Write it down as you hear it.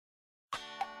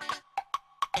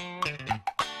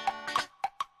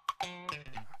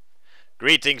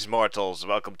Greetings, mortals.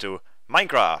 Welcome to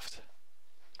Minecraft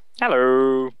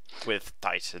Hello. with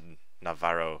Tyson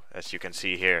Navarro, as you can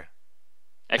see here.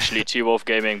 Actually, TWolf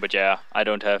Gaming, but yeah, I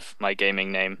don't have my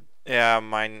gaming name. Yeah,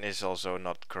 mine is also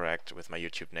not correct with my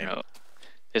YouTube name. No.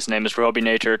 His name is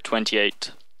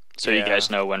Robinator28. So you Yeah. guys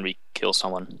know when we kill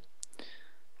someone.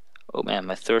 Oh man,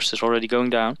 my thirst is already going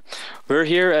down. We're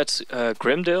here at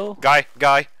Grimdale.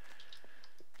 Guy.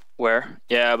 Where?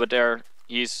 Yeah, but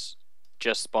he's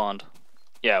just spawned.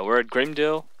 Yeah, we're at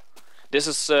Grimdale. This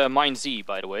is MineZ,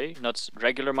 by the way, not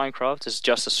regular Minecraft. It's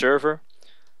just a server.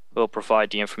 We'll provide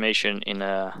the information in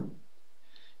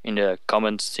the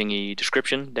comment thingy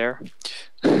description there.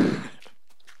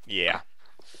 Yeah.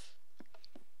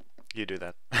 You do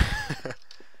that.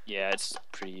 Yeah, it's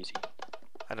pretty easy.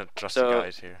 I don't trust So- the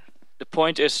guys here. The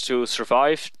point is to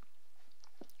survive,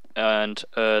 and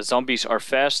zombies are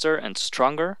faster and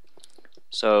stronger.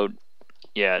 So,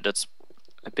 yeah, that's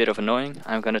a bit of annoying.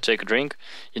 I'm gonna take a drink.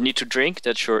 You need to drink,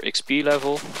 that's your XP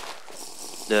level.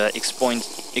 The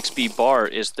XP bar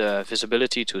is the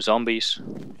visibility to zombies.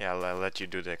 Yeah, I'll let you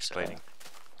do the explaining.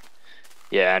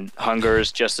 Yeah, and hunger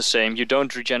is just the same. You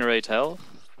don't regenerate health.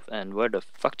 And where the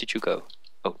fuck did you go?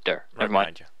 Oh, there. Right Never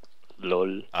mind. behind you.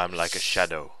 Lol. I'm like a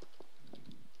shadow.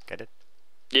 Get it?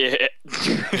 Yeah.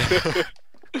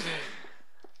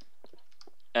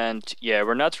 And yeah,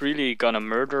 we're not really gonna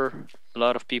murder a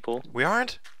lot of people. We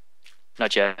aren't?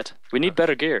 Not yet. We need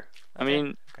better gear. I Okay,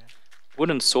 mean, okay.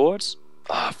 wooden swords.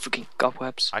 Ah, freaking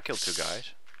cobwebs. I killed 2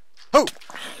 guys. Oh!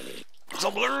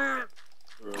 Zombler!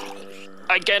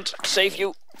 I can't save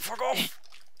you. Fuck off!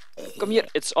 Come here.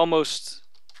 It's almost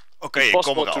Okay,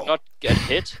 possible kom to nou. not get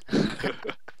hit.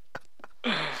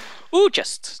 Ooh,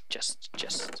 just.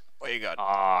 What you got?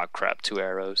 Ah, crap. 2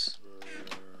 arrows.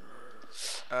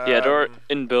 Yeah, there are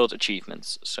inbuilt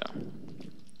achievements, so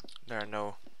There are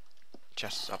no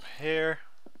chests up here.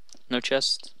 no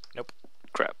chest. Nope.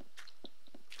 Crap.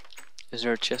 Is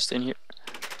there a chest in here?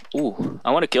 Ooh,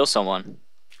 I want to kill someone.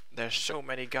 There's so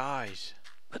many guys.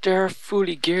 But they're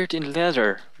fully geared in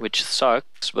leather, which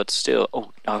sucks, but still.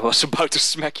 Oh, I was about to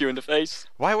smack you in the face.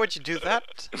 Why would you do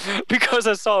that? Because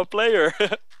I saw a player.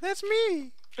 That's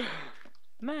me.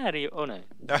 Mario. Oh no.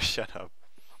 Oh, shut up.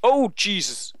 Oh,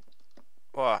 Jesus.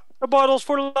 What? Water bottles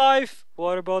for life.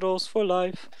 Water bottles for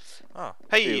life. Oh,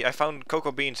 hey! Ew. I found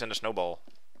cocoa beans and a snowball.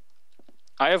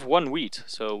 I have 1 wheat,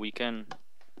 so we can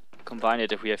combine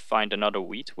it if we find another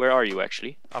wheat. Where are you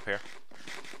actually? Up here.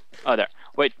 Oh, there.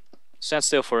 Wait. Stand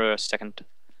still for a second.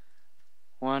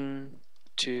 1,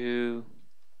 2,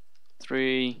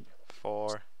 3.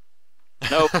 4.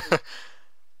 Nope.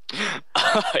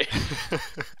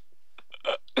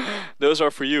 Those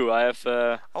are for you. I have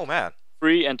Oh man,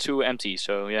 3 and 2 empty,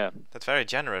 so yeah. that's very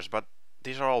generous. But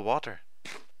these are all water.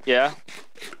 Yeah.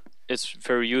 It's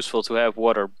very useful to have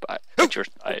water at your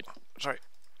side. Sorry.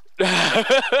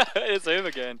 It's him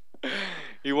again.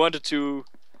 He wanted to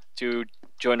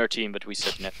join our team, but we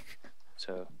said no.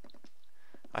 So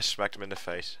I smacked him in the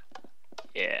face.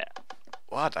 yeah.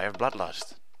 What? I have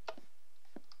bloodlust.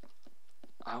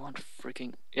 I want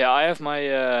freaking I have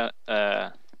my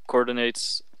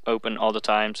coordinates open all the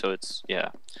time, so it's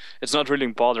it's not really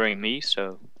bothering me.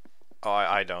 So Oh,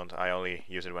 I don't. I only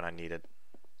use it when I need it.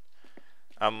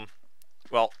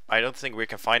 Well, I don't think we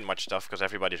can find much stuff because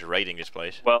everybody's raiding this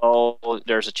place. well,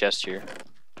 there's a chest here.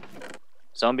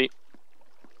 Zombie.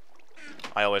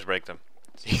 I always break them.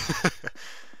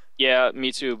 Yeah,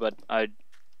 me too, but I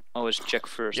always check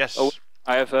first. Yes. Oh,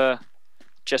 I have a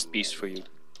chest piece for you.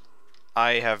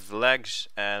 I have legs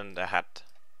and a hat,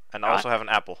 and I also have an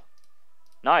apple.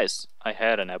 Nice. I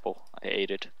had an apple. I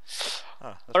ate it.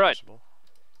 Ah, that's Alright. possible.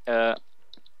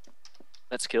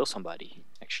 Let's kill somebody,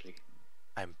 actually.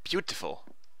 I'm beautiful.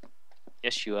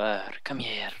 Yes, you are. Come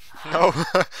here. No.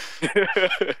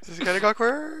 This is getting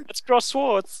awkward. Let's cross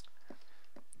swords.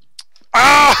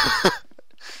 Ah!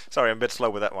 Sorry, I'm a bit slow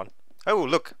with that one. Oh,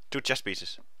 look, 2 chest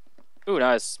pieces. Ooh,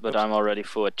 nice. But Oops. I'm already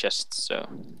full at chests, so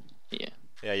yeah.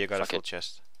 Yeah, you got Fuck a full it.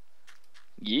 chest.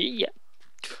 Yeah.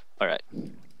 Alright.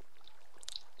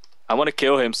 I want to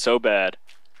kill him so bad.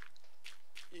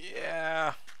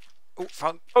 Yeah. Oh,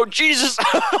 found Oh, Jesus!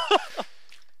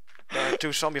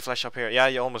 2 zombie flesh up here. Yeah,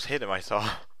 you almost hit him, I saw.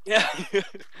 Yeah.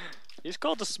 He's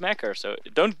called the smacker, so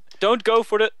don't go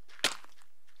for the...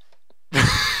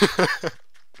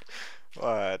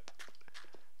 What?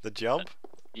 The jump?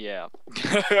 Yeah.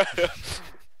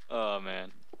 Oh,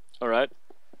 man. Alright.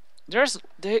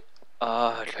 They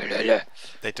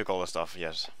They took all the stuff,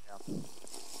 yes.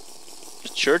 The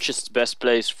church is the best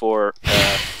place for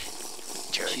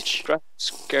church.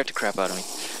 Scared the crap out of me.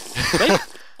 Maybe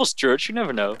people's church, you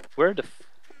never know. Where the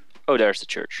oh, there's the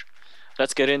church.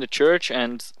 let's get in the church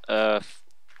and I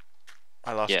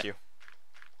lost yeah. you.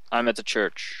 I'm at the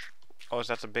church. Oh, is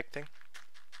that a big thing?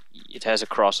 It has a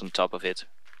cross on top of it,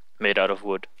 made out of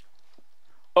wood.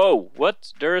 Oh,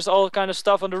 what? There is all kind of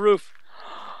stuff on the roof.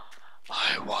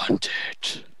 I want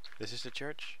it. This is the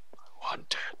church? I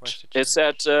want it. Where's the church? It's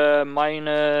at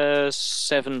minus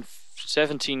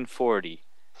 1740.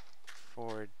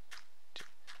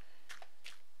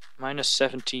 Minus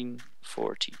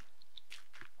 1740.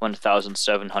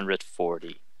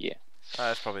 1740. Yeah.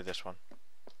 That's probably this one.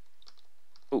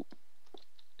 Ooh.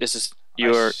 This is I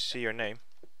your... see your name.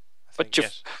 What you...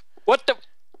 Yes. What the...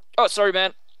 Oh, sorry,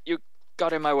 man. You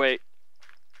got in my way.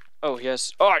 Oh,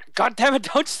 yes. Oh, god damn it,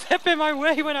 don't step in my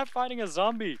way when I'm fighting a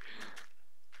zombie.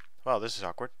 Well, this is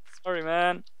awkward. Sorry,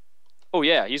 man. Oh,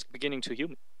 yeah, he's beginning to heal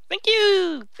me. Thank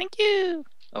you! Thank you!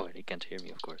 Oh, and he can't hear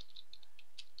me, of course.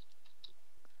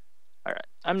 Alright,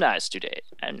 I'm nice today.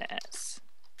 I'm nice.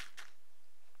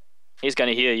 He's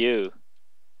gonna heal you.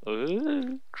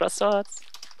 Ooh, cross swords.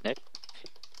 Nick.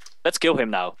 Let's kill him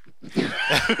now.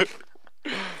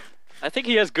 I think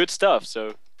he has good stuff,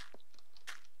 so...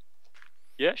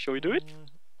 Yeah, shall we do it?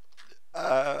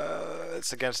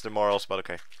 It's against the morals, but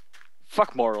okay.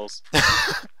 Fuck morals.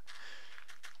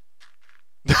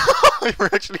 We're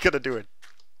actually gonna do it.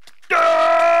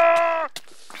 I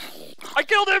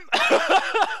killed him!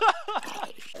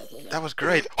 That was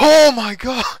great. Oh my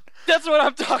god! That's what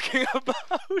I'm talking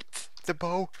about! The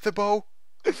bow, the bow.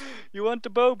 You want the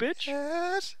bow, bitch?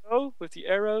 Yes. Oh, with the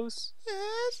arrows.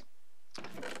 Yes.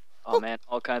 Oh man,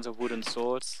 all kinds of wooden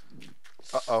swords.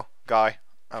 Uh-oh, guy.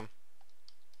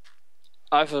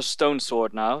 I have a stone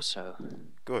sword now, so...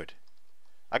 Good.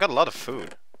 I got a lot of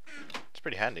food. It's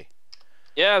pretty handy.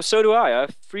 Yeah, so do I. I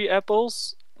have 3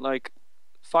 apples, like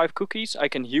 5 cookies. I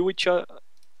can heal each other.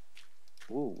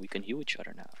 Ooh, we can heal each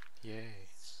other now. Yay.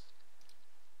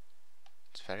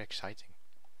 It's very exciting.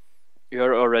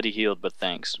 You're already healed, but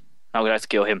thanks. Now we have to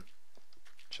kill him.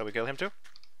 Shall we kill him too?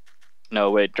 No,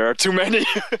 wait, there are too many.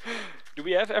 Do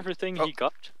we have everything he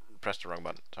got? Pressed the wrong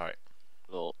button. Sorry.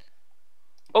 Lol.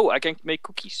 Oh, I can make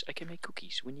cookies. I can make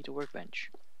cookies. We need a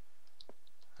workbench.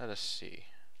 Let us see.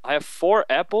 I have 4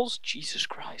 apples. Jesus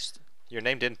Christ. Your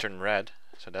name didn't turn red,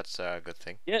 so that's a good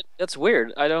thing. Yeah, that's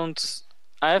weird. I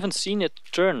haven't seen it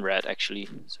turn red actually.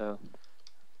 So.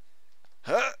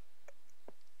 Huh?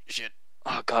 Shit.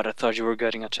 Oh god, I thought you were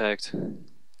getting attacked.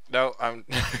 No, I'm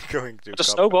going to. A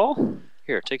snowball?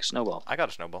 Here, take a snowball. I got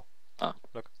a snowball. Oh.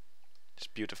 Look. It's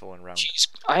beautiful and round. Jeez,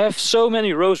 I have so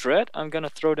many rose red. I'm gonna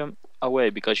throw them away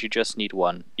because you just need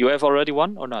 1. You have already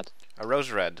 1 or not? A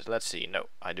rose red. Let's see. No,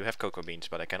 I do have cocoa beans,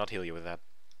 but I cannot heal you with that.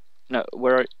 No,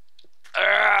 where are...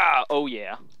 Ah! Oh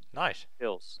yeah. Nice.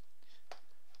 Hills.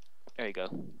 There you go.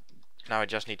 Now I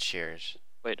just need shears.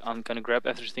 Wait, I'm gonna grab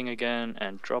everything again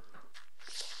and drop.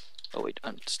 Oh wait,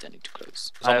 I'm standing too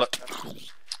close.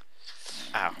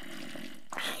 Ow.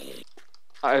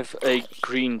 I have a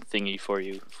green thingy for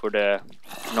you, for the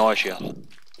nausea.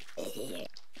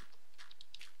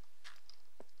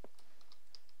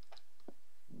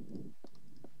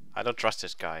 I don't trust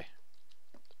this guy.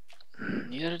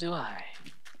 Neither do I.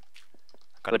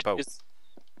 Got a bow.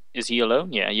 Is he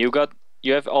alone? Yeah, you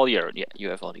have all the arrows. Yeah, you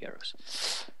have all the arrows.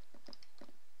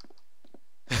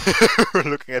 We're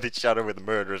looking at each other with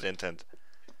murderous intent.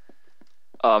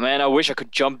 Oh man, I wish I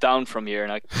could jump down from here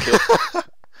and I could kill.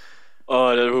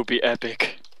 Oh, that would be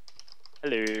epic.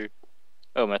 Hello.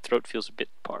 Oh, my throat feels a bit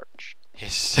parched.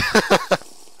 Yes.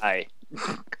 Hi.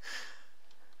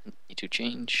 Need to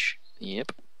change.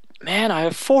 Yep. Man, I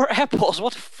have 4 apples.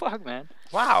 What the fuck, man?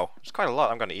 Wow, it's quite a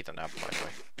lot. I'm gonna eat an apple, by the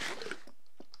way.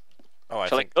 Oh, I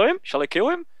Shall think. I kill him? Shall I kill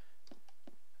him?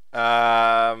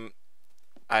 I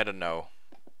don't know.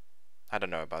 I don't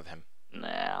know about him.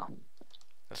 Nah.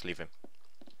 Let's leave him.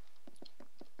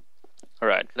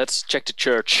 Alright, let's check the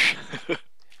church.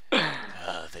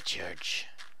 The church.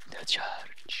 The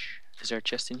church. Is there a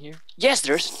chest in here? Yes,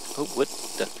 there's. Oh, what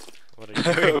the? What are you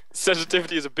doing?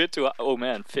 Sensitivity is a bit too high. Oh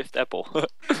man, 5th apple.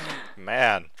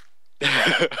 Man.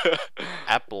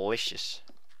 Applicious.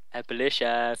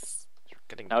 Applicious.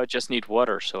 Now I just need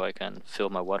water so I can fill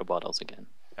my water bottles again.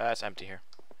 It's empty here.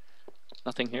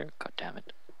 Nothing here? God damn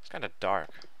it. It's kind of dark.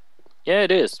 Yeah,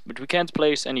 it is, but we can't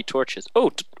place any torches. Oh,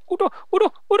 Uda,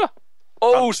 Uda, Uda.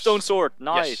 Oh, Guns. stone sword.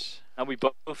 Nice. Yes. Now we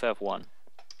both have 1.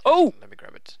 Oh, Let me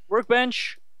grab it.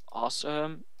 workbench.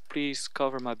 Awesome. Please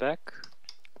cover my back.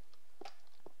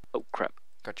 Oh, crap.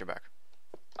 Got your back.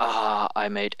 Ah, I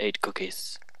made 8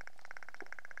 cookies.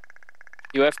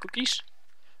 You have cookies?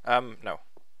 No.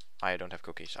 I don't have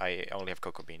cookies. I only have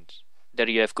cocoa beans. There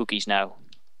you have cookies now.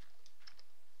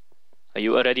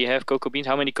 You already have cocoa beans?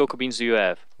 How many cocoa beans do you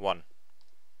have? 1.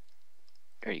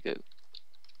 There you go.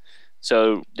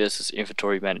 So this is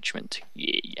inventory management.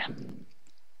 Yeah.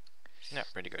 Yeah,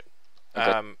 pretty good.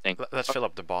 Okay, Let's fill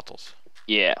up the bottles.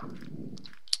 Yeah.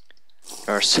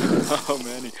 There are so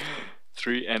many.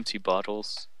 3 empty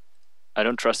bottles. I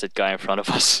don't trust that guy in front of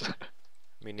us.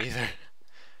 Me neither.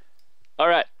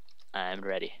 Alright, I'm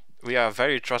ready. We are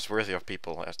very trustworthy of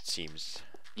people, as it seems.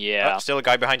 Yeah. Oh, still a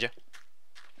guy behind you.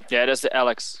 Yeah, that's the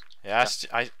Alex. Yeah,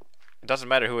 it doesn't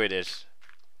matter who it is,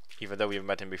 even though we've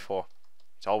met him before.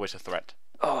 It's always a threat.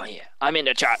 Oh yeah, I'm in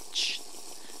the church.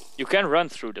 You can run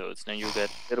through those, then you get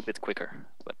a little bit quicker.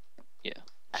 But yeah.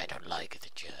 I don't like the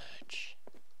church.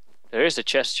 There is a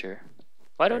chest here.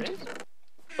 Why don't you?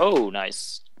 Oh,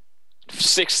 nice.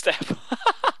 6 step.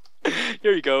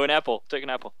 Here you go, an apple. Take an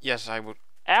apple. Yes, I would.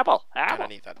 Apple. I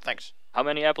need that. Thanks. How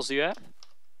many apples do you have?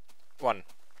 1.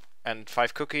 And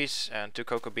 5 cookies, and 2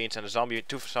 cocoa beans, and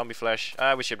 2 zombie flesh.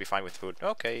 We should be fine with food.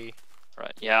 Okay.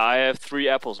 Right. Yeah, I have 3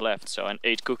 apples left, so and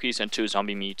 8 cookies and 2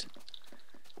 zombie meat.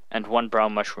 And 1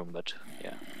 brown mushroom, but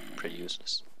yeah, pretty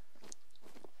useless.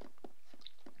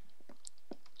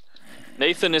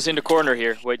 Nathan is in the corner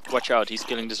here. Wait, watch out, he's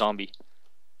killing the zombie.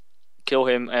 Kill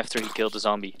him after he killed the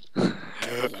zombie.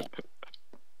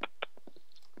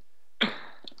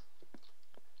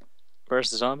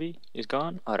 Where's the zombie? He's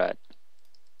gone? Alright.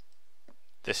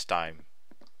 This time,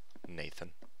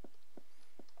 Nathan.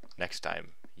 Next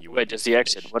time, you will. Wait, there's the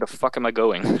exit. Where the fuck am I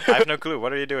going? I have no clue.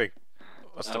 What are you doing?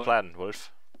 What's the plan,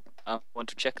 Wolf? I want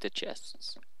to check the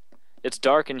chests. It's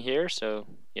dark in here, so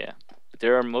yeah. But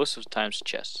there are most of the times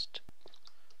chests.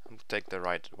 I'll take the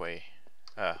right way.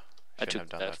 I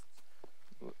shouldn't have done that.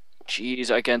 Jeez,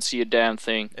 I can't see a damn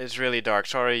thing. It's really dark.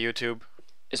 Sorry, YouTube.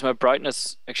 Is my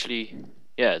brightness actually...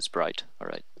 Yeah, it's bright.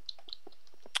 Alright.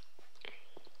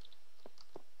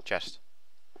 Chest.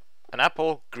 An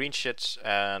apple, green shits,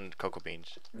 and cocoa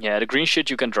beans. Yeah, the green shit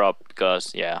you can drop,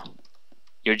 because, yeah.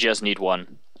 You just need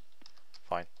 1.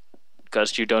 Fine.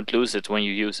 Because you don't lose it when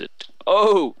you use it.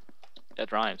 Oh!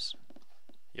 That rhymes.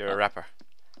 You're a rapper.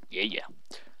 Yeah, yeah.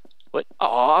 What?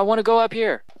 Oh, I want to go up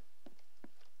here.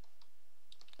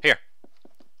 Here.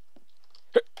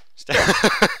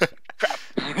 Crap.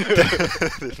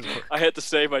 I had the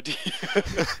same idea.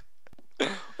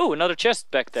 Oh, another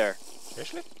chest back there.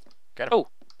 Seriously? Get him. Oh,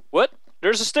 what?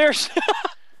 There's the stairs.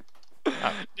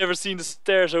 Oh. Never seen the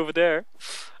stairs over there.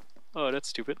 Oh, that's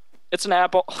stupid. It's an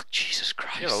apple. Oh, Jesus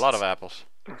Christ. You have a lot of apples.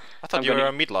 I thought you were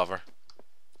a meat lover.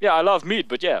 Yeah, I love meat,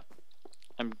 but yeah.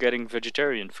 I'm getting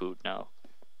vegetarian food now.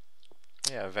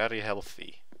 Yeah, very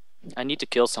healthy. I need to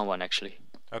kill someone, actually.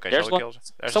 Okay, There's shall we one. kill?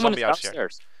 There's Someone a zombie is upstairs.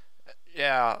 downstairs.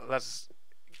 Yeah, let's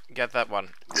get that one.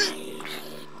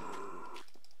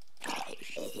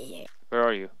 Where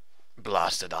are you?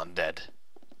 Blasted undead.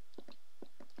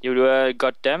 You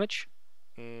got damage?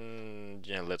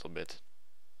 Yeah, a little bit.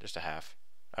 Just a half.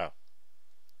 Oh.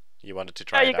 You wanted to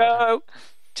try There it you out, huh? go!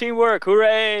 Teamwork,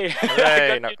 hooray! Hooray, I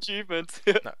got no. the achievement.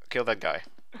 No, kill that guy.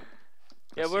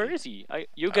 Yeah, Let's where see. is he?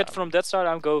 You get from that side,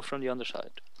 I'll go from the other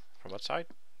side. From what side?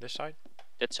 This side?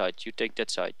 That side, you take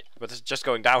that side. But it's just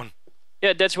going down.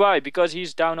 Yeah, that's why, because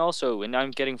he's down also, and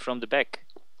I'm getting from the back.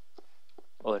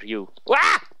 Or you.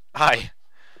 Wah! Hi.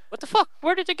 What the fuck?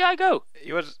 Where did the guy go?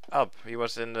 He was up. He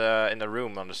was in the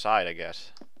room on the side, I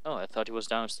guess. Oh, I thought he was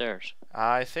downstairs.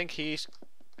 I think he's...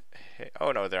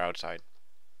 Oh no, they're outside.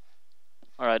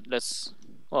 Alright, let's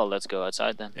go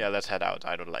outside then. Yeah, let's head out.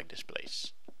 I don't like this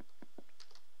place.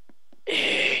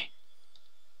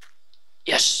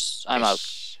 Yes, I'm out.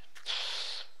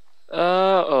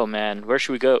 Oh man, where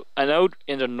should we go? I know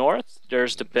in the north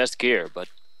there's the best gear, but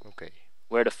Okay.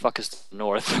 where the fuck is the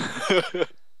north?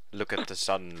 Look at the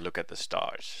sun, look at the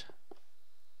stars.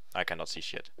 I cannot see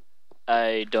shit.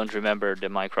 I don't remember the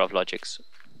Minecraft logics.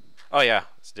 Oh yeah,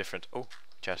 it's different. Oh,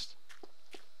 chest.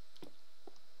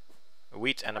 A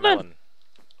wheat and a Come on. melon.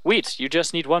 Wheat, you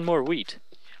just need 1 more wheat.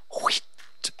 Wheat.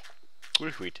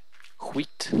 Where's wheat?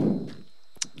 Wheat.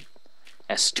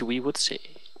 As Stewie would say.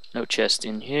 No chest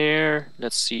in here.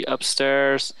 Let's see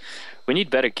upstairs. We need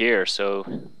better gear,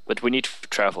 but we need to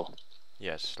travel.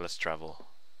 Yes, let's travel.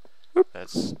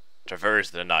 Let's traverse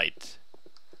the night.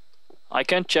 I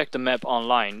can check the map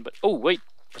online, but oh wait,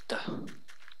 what the?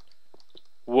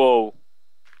 Whoa!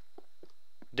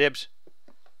 Dibs.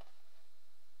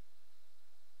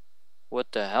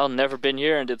 What the hell? Never been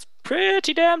here, and it's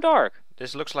pretty damn dark.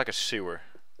 This looks like a sewer.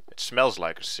 It smells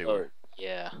like a sewer. Oh,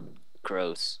 yeah,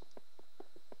 gross.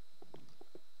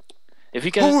 If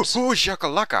we can. Oh,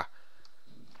 shakalaka!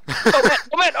 Oh man!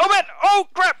 Oh man! Oh man! Oh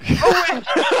crap! Oh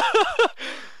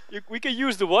man! We can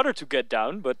use the water to get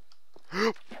down, but.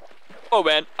 Oh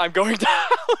man, I'm going down.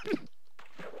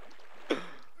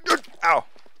 Ow!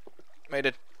 Made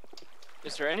it.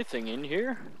 Is there anything in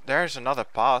here? There's another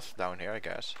path down here, I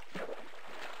guess.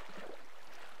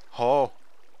 Oh.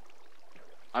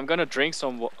 I'm gonna drink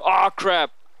some Ah,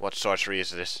 crap! What sorcery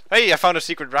is this? Hey, I found a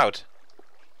secret route.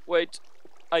 Wait,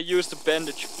 I used a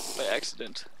bandage by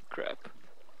accident. Crap.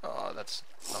 Oh, that's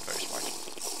not very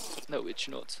smart. No, it's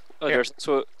not. Oh, Here.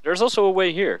 there's also a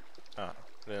way here. Oh,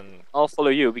 then I'll follow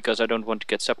you because I don't want to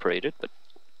get separated, but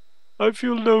I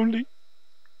feel lonely.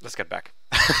 let's get back.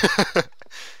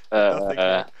 Uh,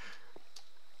 here.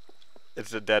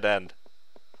 It's a dead end.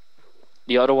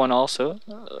 the other one also?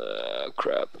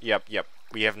 Crap. Yep.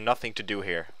 We have nothing to do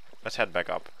here. Let's head back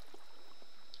up.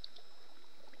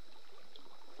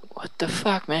 What the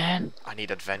fuck, man? I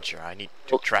need adventure. I need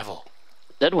to travel.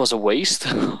 That was a waste.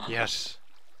 Yes.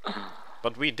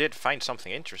 But we did find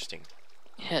something interesting.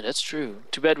 Yeah, that's true.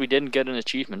 Too bad we didn't get an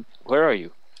achievement. Where are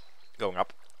you? Going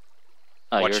up.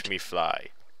 Ah, Watch me fly.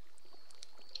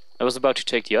 I was about to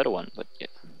take the other one, but yeah.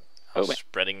 I'm Oh, man.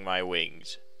 spreading my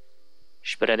wings.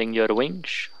 Spreading your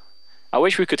wings. I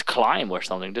wish we could climb or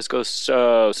something. This goes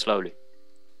so slowly.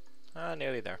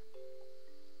 Nearly there.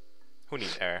 Who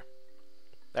needs air?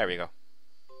 There we go.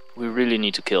 We really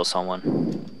need to kill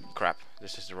someone. Crap,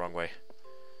 this is the wrong way.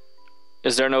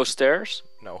 Is there no stairs?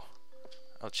 No.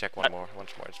 I'll check once more.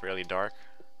 It's really dark.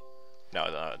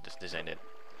 No, this ain't it.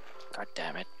 God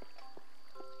damn it.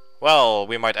 Well,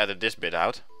 we might edit this bit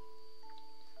out.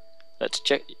 Let's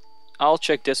check. I'll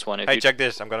check this one. If Hey, you check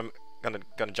this. I'm gonna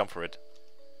jump for it.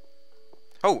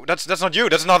 Oh, that's not you.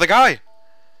 That's another guy.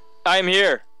 I'm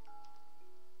here.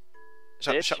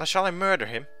 Shall I murder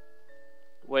him?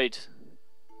 Wait.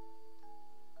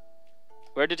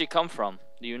 Where did he come from?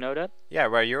 Do you know that? Yeah,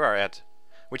 where you are at.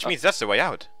 Which means that's the way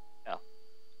out. Yeah.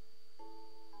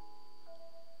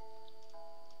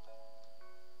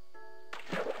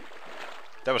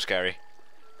 That was scary.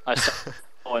 I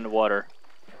saw in the water.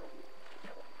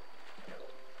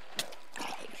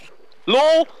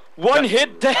 LOL! One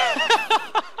hit dead!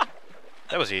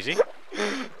 That was easy.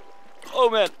 Oh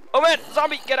man! Oh man!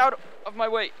 Zombie! Get out of my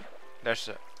way! There's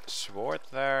a sword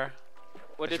there.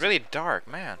 What It's really dark,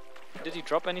 man. Did he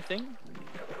drop anything?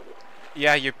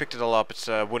 Yeah, you picked it all up. It's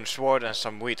a wooden sword and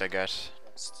some wheat, I guess.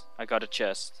 I got a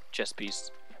chest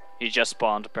piece. He just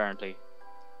spawned apparently.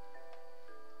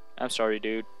 I'm sorry,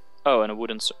 dude. Oh, and a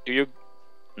wooden sword. Do you?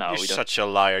 No, You're we don't. such a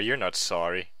liar. You're not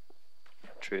sorry.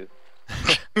 True.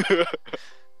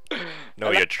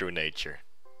 Know your true nature.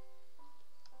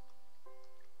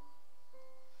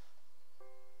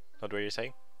 What were you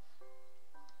saying?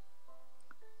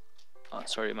 Oh,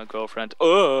 sorry, my girlfriend.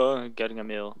 Oh, getting a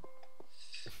meal.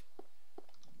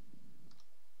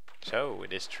 So,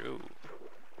 it is true.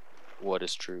 What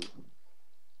is true?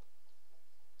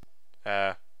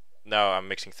 No, I'm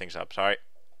mixing things up. Sorry.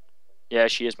 Yeah,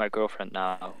 she is my girlfriend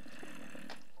now.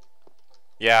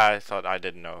 Yeah, I thought I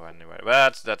didn't know anyway.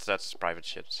 Well, that's private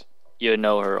shit. You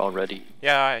know her already.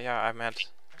 Yeah, I meant.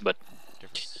 But.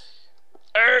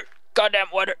 Goddamn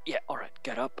water! Yeah, alright,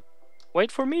 get up.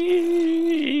 Wait for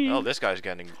me! Well, this guy's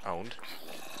getting owned.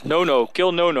 No,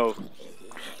 kill No.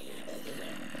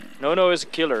 No is a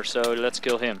killer, so let's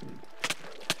kill him.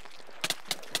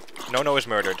 No is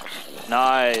murdered.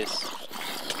 Nice.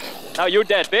 Now you're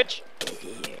dead, bitch!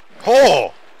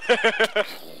 Oh!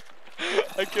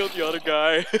 I killed the other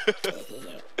guy.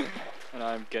 And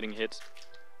I'm getting hit.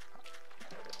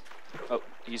 Oh,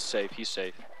 he's safe.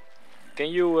 Can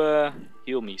you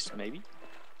heal me, maybe?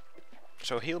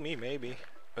 So heal me, maybe.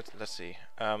 But let's see.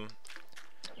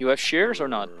 You have shears or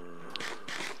not?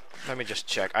 Let me just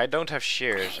check. I don't have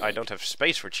shears. I don't have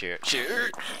space for shears.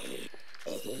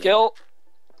 Kill!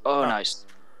 Oh, nice.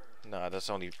 No, that's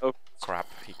only crap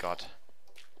he got.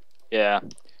 Yeah.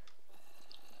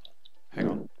 Hang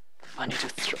on. I need to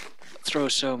throw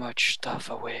so much stuff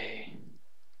away.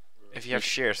 If you have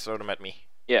shears, throw them at me.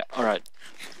 Yeah, alright.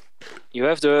 You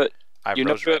have the... I have you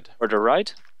know rose red. or the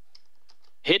right?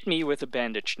 Hit me with the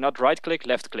bandage. Not right click,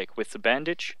 left click. With the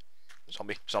bandage.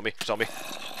 Zombie.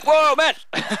 Whoa, man!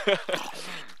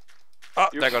 Oh,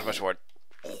 there goes my sword.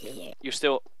 You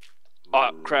still...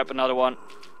 Oh, crap, another one.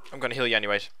 I'm gonna heal you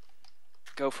anyways.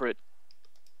 Go for it.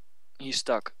 He's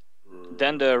stuck.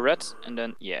 Then the red, and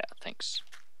then... Yeah, thanks.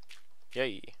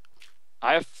 Yay.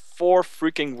 I have 4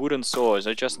 freaking wooden swords.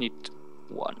 I just need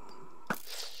 1.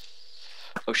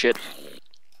 Oh, shit.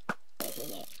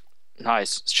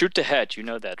 Nice. Shoot the head, you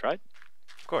know that, right?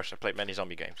 Of course, I played many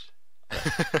zombie games.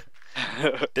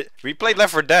 We played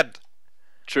Left 4 Dead.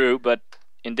 True, but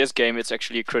in this game it's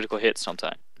actually a critical hit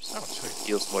sometimes. Oh, sweet.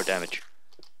 Deals more damage.